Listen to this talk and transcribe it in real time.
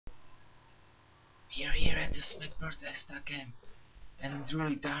We are here at the Smith protest camp, and it's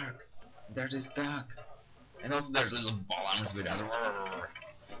really dark. There's this duck, and also there's little Ballarms with us.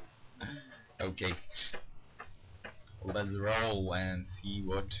 Okay, let's roll and see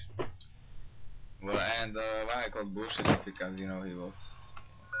what. Well, and why I called bullshit is because, you know, he was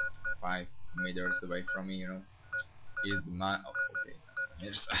 5 meters away from me, you know. He's the man. Oh, okay.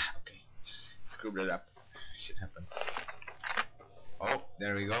 There's okay. Screwed it up. Shit happens. Oh,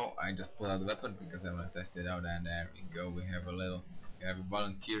 there we go. I just pulled out the weapon because I want to test it out, and there we go. We have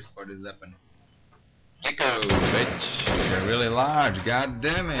volunteers for this weapon. Gecko, bitch! They're really large. God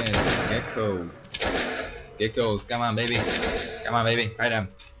damn it! Geckos. Geckos, come on, baby. Come on, baby. Fight them.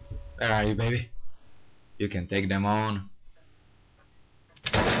 Where are you, baby? You can take them on.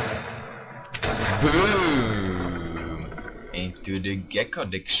 Boom! Into the gecko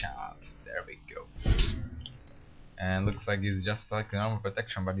dick shot. There we go. And looks like he's just like a normal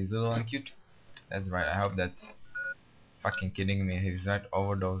protection, but he's little and cute. That's right. I hope that's fucking kidding me. He's right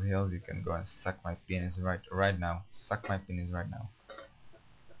over those hills. You can go and suck my penis right now. Suck my penis right now.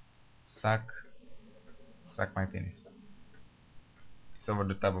 Suck my penis. He's over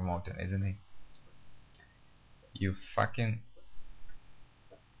the top of mountain, isn't he? You fucking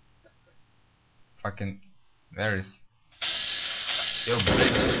where is? Yo,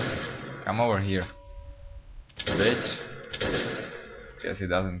 bitch, come over here, bitch. Guess he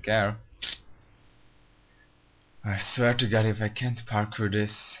doesn't care. I swear to God, if I can't parkour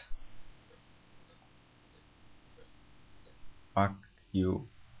this, fuck you.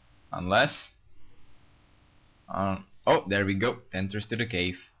 Unless oh, there we go. Enters to the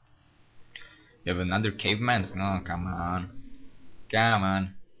cave. You have another caveman? No, come on. Come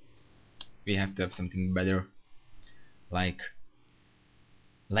on. We have to have something better. Like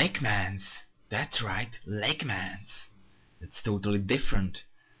Lakemans. That's right, Lakemans. It's totally different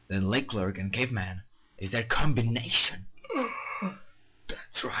than Lake Clerk and Caveman. Is their combination.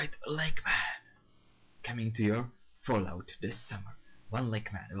 That's right, Lakeman. Coming to your Fallout this summer. One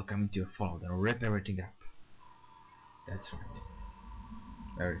Lakeman will come into your Fallout and rip everything up. That's right.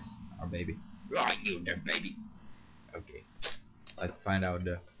 Where's our baby? Right, you there, baby. Okay, let's find out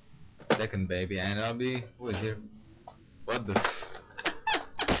the second baby, and I'll be. Who is here? What the?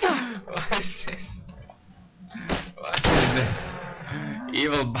 What is this? What is this?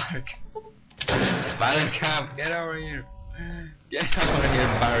 Evil bark. Buttercup, get over here. Get over here,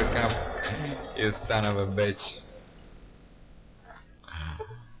 Buttercup. You son of a bitch.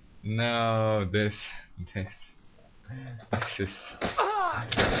 No, this is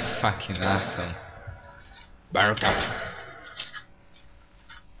fucking awesome. Buttercup.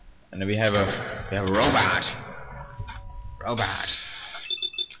 And then we have a robot.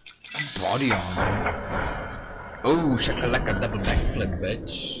 Body armor. Oh, shakalaka double backflip,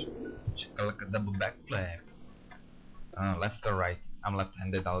 bitch. Shakalaka double backflip. Left or right? I'm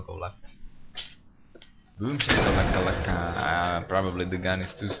left-handed, I'll go left. Boom, shakalaka. Probably the gun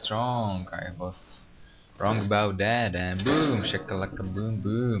is too strong. I was wrong about that. And boom, shakalaka boom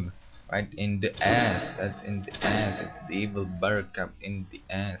boom. Right in the ass. That's in the ass. It's the evil buttercup in the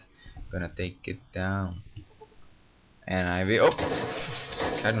ass. Gonna take it down. And I will. Oh,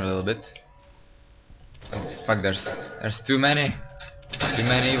 scared me a little bit. Oh fuck! There's too many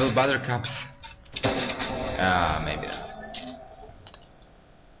evil buttercups. Ah, maybe not.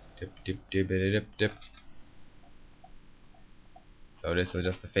 Dip. So this was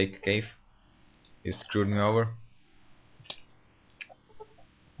just a fake cave. You screwed me over.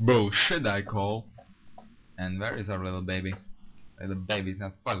 Bullshit, I call. And where is our little baby? Little baby's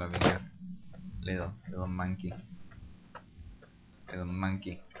not following us. Little monkey. Little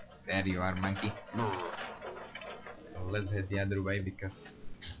monkey. There you are, monkey. Let's head the other way because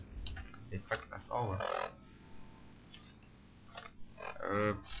they fucked us over.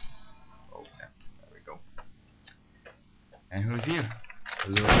 Oh yeah, there we go. And who's here?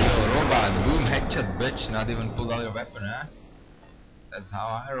 Little robot. Boom, headshot, bitch. Not even pulled out your weapon, huh? That's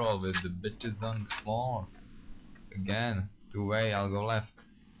how I roll with the bitches on the floor. Again, two-way, I'll go left.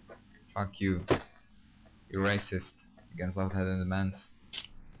 Fuck you. You're racist against left-handed men.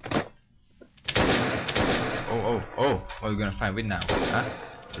 Oh, what are we gonna fight with now? Huh?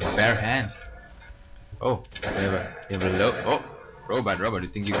 With bare hands. Oh, you have a low. Oh, robot, you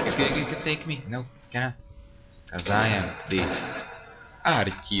think you can take me? No, cannot. Cause I am the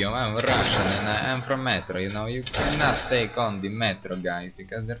Archeo, I'm Russian and I am from Metro, you know, you cannot take on the Metro guys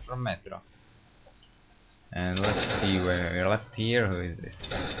because they're from Metro. And let's see where we're left here. Who is this?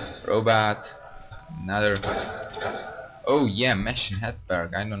 Robot. Another. Oh yeah, Mesh and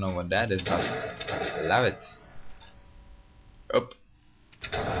Headberg. I don't know what that is, but I love it. Up.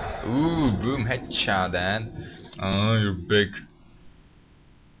 Ooh, boom, headshot, and oh, you're big.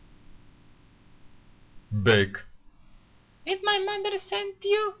 Big. Did my mother send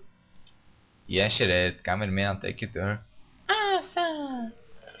you? Yes, she did. Come with me, I'll take you to her. Awesome.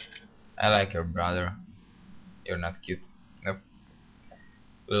 I like your brother. You're not cute. Nope.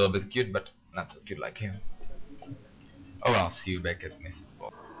 A little bit cute, but not so cute like him. Oh, I'll see you back at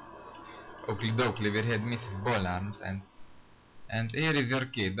Mrs.Ballarms. Oakley dokley, we're here at Mrs.Ballarms, and here is your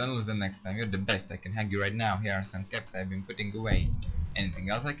kid. Don't lose the next time. You're the best. I can hug you right now. Here are some caps I've been putting away. Anything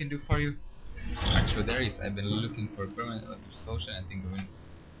else I can do for you? Actually, there is. I've been looking for a permanent social and think going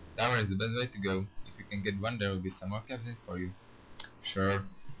tower is the best way to go. If you can get one, there will be some more caps for you. Sure.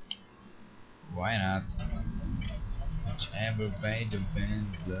 Why not? Whichever way the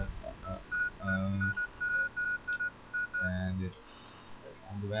wind blows, and it's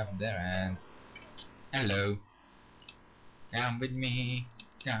on the way up there. And hello. Come with me,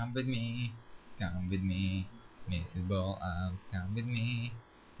 come with me, come with me, Mrs.Ballarms, come with me,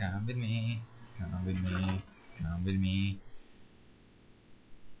 come with me, come with me, come with me.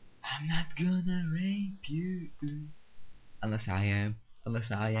 I'm not gonna rape you, unless I am not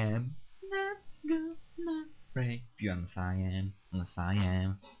gonna rape you, unless I am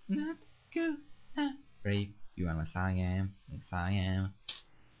not gonna rape you, unless I am.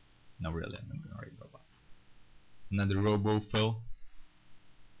 No, really, I'm not gonna rape robots. Another robophile.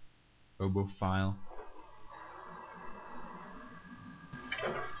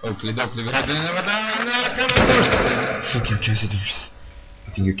 Oakley dokley, we're having fucking visitors. I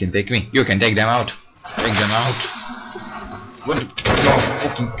think you can take me. You can take them out. Take them out. What the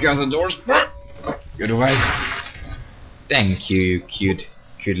fucking cazadors? Get away. Thank you, you cute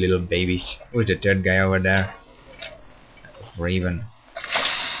little babies. Who's the third guy over there? That's Raven.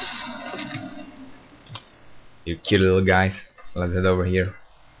 You cute little guys. Let's head over here.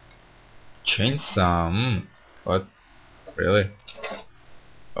 Chainsaw. What? Really?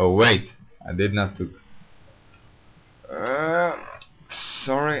 Oh wait, I did not took.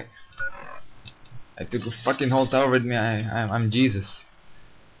 Sorry. I took a fucking whole tower with me. I'm Jesus.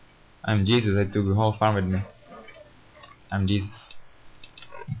 I'm Jesus. I took a whole farm with me. I'm Jesus.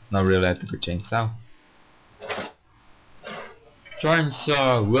 Not really. I took a chainsaw.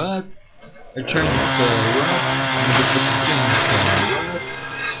 Chainsaw. What? A chainsaw. What?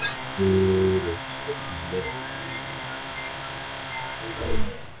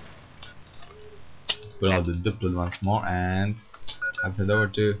 Pull out the duplet once more and I've head over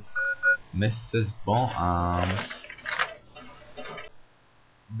to Mrs.Ballarms.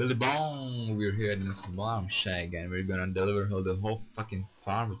 Billy Bong, we're here at Mrs.Ballarms' shack and we're gonna deliver her the whole fucking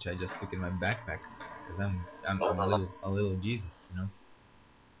farm which I just took in my backpack. Cause I'm a little Jesus, you know.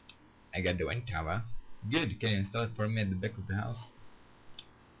 I got the wind tower. Good, can you install it for me at the back of the house?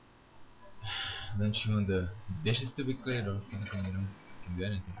 Don't you want the dishes to be cleared or something, you know? You can do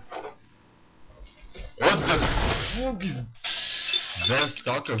anything. What the fuck is their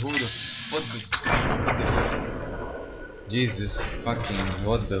stalker? Who the fuck Jesus fucking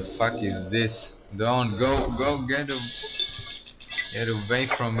what the fuck is this? Don't go get away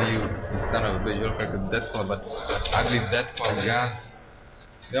from you son of a bitch. You look like a deathclaw, but ugly deathclaw. God,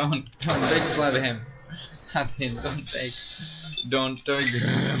 don't backslap him. Not him. Don't take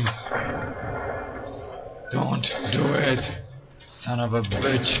him. Don't do it, son of a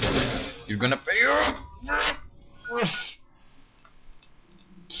bitch. You're gonna pay up. That was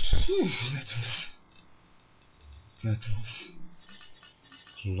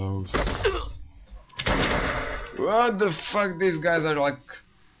close. What the fuck? These guys are like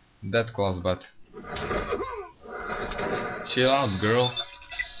that close, but chill out, girl.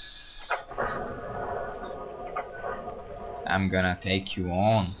 I'm gonna take you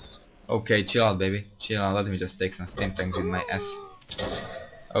on. Okay, chill out, baby. Chill out. Let me just take some stim packs with my ass.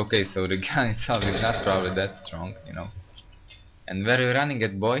 Okay, so the gun itself is not probably that strong, you know. And where are you running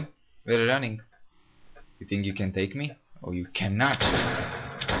at, boy? Where are you running? You think you can take me? Oh, you cannot.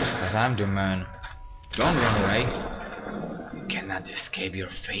 Cause I'm the man. Don't run away. You cannot escape your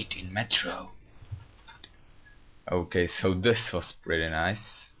fate in Metro. Okay, so this was pretty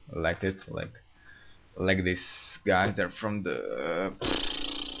nice. Liked it, like these guys. They're from the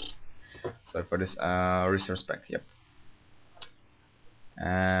sorry for this resource pack. Yep.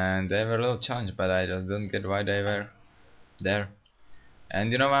 And they were a little challenged, but I just don't get why they were there.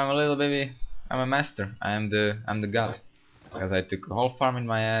 And you know, I'm a little baby. I'm a master. I'm the god. Because I took a whole farm in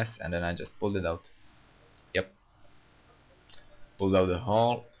my ass and then I just pulled it out. Yep. Pulled out the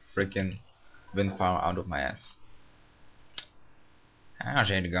whole freaking wind farm out of my ass. How's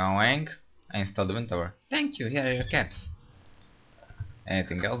it going? I installed the wind tower. Thank you. Here are your caps.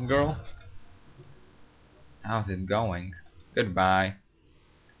 Anything else, girl? How's it going? Goodbye.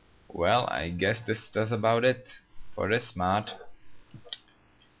 Well, I guess that's about it for this mod.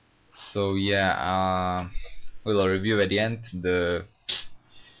 So yeah, we'll review at the end the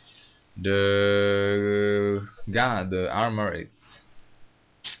gun. The armor is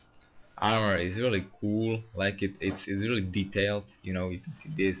really cool. Like it's really detailed. You know, you can see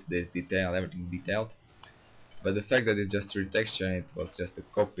this detail, everything detailed. But the fact that it's just retexture and it was just a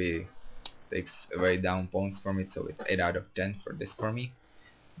copy takes away down points from it. So it's 8 out of 10 for this for me.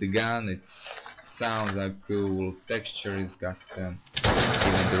 The gun, its sounds are cool, texture is custom,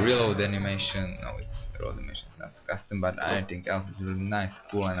 even the reload animation, no, it's the reload animation is not custom, but anything else is really nice,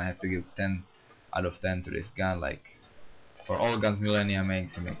 cool, and I have to give 10 out of 10 to this gun. Like, for all guns Millenia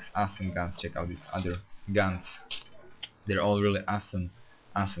makes, he makes awesome guns. Check out these other guns, they're all really awesome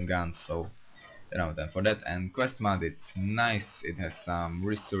guns, so 10 out of 10 for that. And quest mod, it's nice, it has some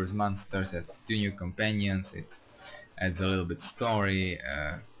resource monsters, it has 2 new companions, it adds a little bit story.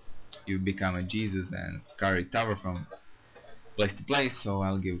 You become a Jesus and carry tower from place to place, so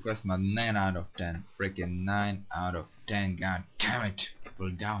I'll give quest mod 9 out of 10. Freaking 9 out of 10, god damn it. Pull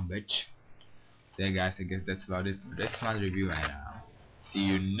down, bitch. So yeah guys, I guess that's about it for this mod review, and I'll see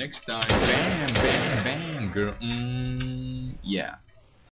you next time. Bam, bam, bam, girl. Yeah.